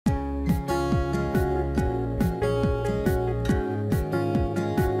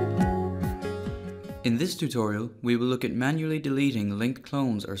In this tutorial, we will look at manually deleting linked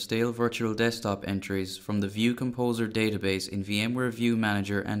clones or stale virtual desktop entries from the View Composer database in VMware View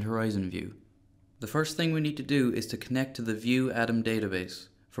Manager and Horizon View. The first thing we need to do is to connect to the View Atom database.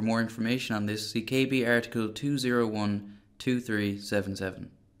 For more information on this, see KB article 201-2377.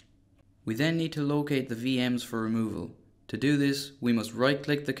 We then need to locate the VMs for removal. To do this, we must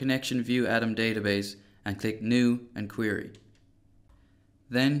right-click the connection View Atom database and click New and Query.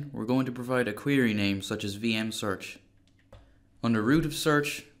 Then we're going to provide a query name such as VM Search. Under Root of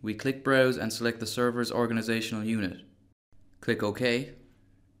Search, we click Browse and select the server's organizational unit. Click OK.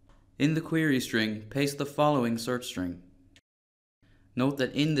 In the query string, paste the following search string. Note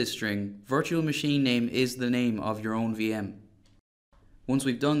that in this string, virtual machine name is the name of your own VM. Once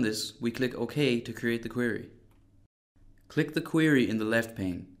we've done this, we click OK to create the query. Click the query in the left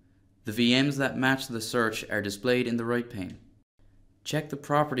pane. The VMs that match the search are displayed in the right pane. Check the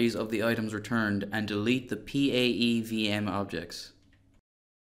properties of the items returned and delete the PAE VM objects.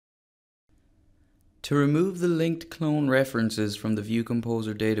 To remove the linked clone references from the View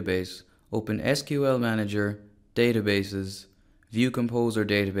Composer database, open SQL Manager, Databases, View Composer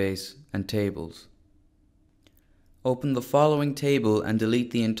Database, and Tables. Open the following table and delete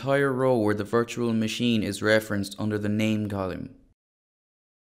the entire row where the virtual machine is referenced under the Name column.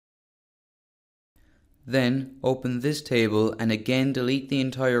 Then, open this table and again delete the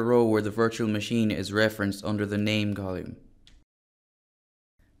entire row where the virtual machine is referenced under the Name column.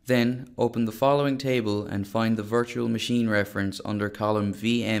 Then, open the following table and find the virtual machine reference under column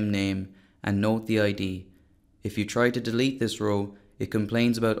VM Name and note the ID. If you try to delete this row, it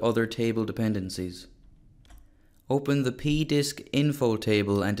complains about other table dependencies. Open the pdisk info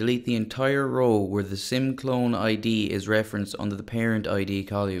table and delete the entire row where the symclone ID is referenced under the parent ID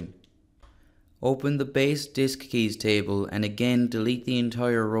column. Open the base disk keys table and again delete the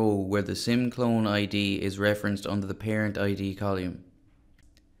entire row where the symclone ID is referenced under the parent ID column.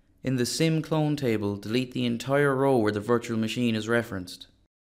 In the symclone table, delete the entire row where the virtual machine is referenced.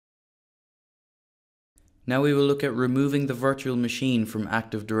 Now we will look at removing the virtual machine from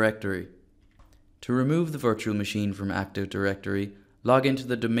Active Directory. To remove the virtual machine from Active Directory, log into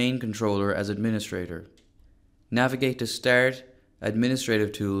the domain controller as administrator. Navigate to Start,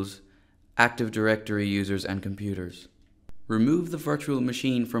 Administrative Tools, Active Directory Users and Computers. Remove the virtual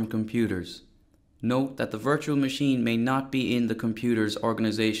machine from Computers. Note that the virtual machine may not be in the computer's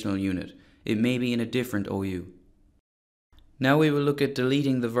organizational unit. It may be in a different OU. Now we will look at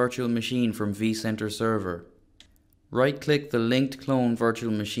deleting the virtual machine from vCenter Server. Right-click the linked clone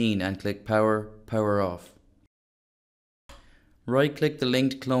virtual machine and click Power Off. Right-click the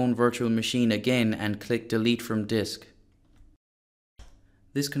linked clone virtual machine again and click Delete from Disk.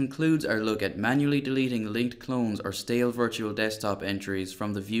 This concludes our look at manually deleting linked clones or stale virtual desktop entries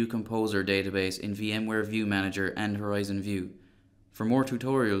from the View Composer database in VMware View Manager and Horizon View. For more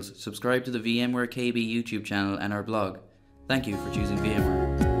tutorials, subscribe to the VMware KB YouTube channel and our blog. Thank you for choosing VMware.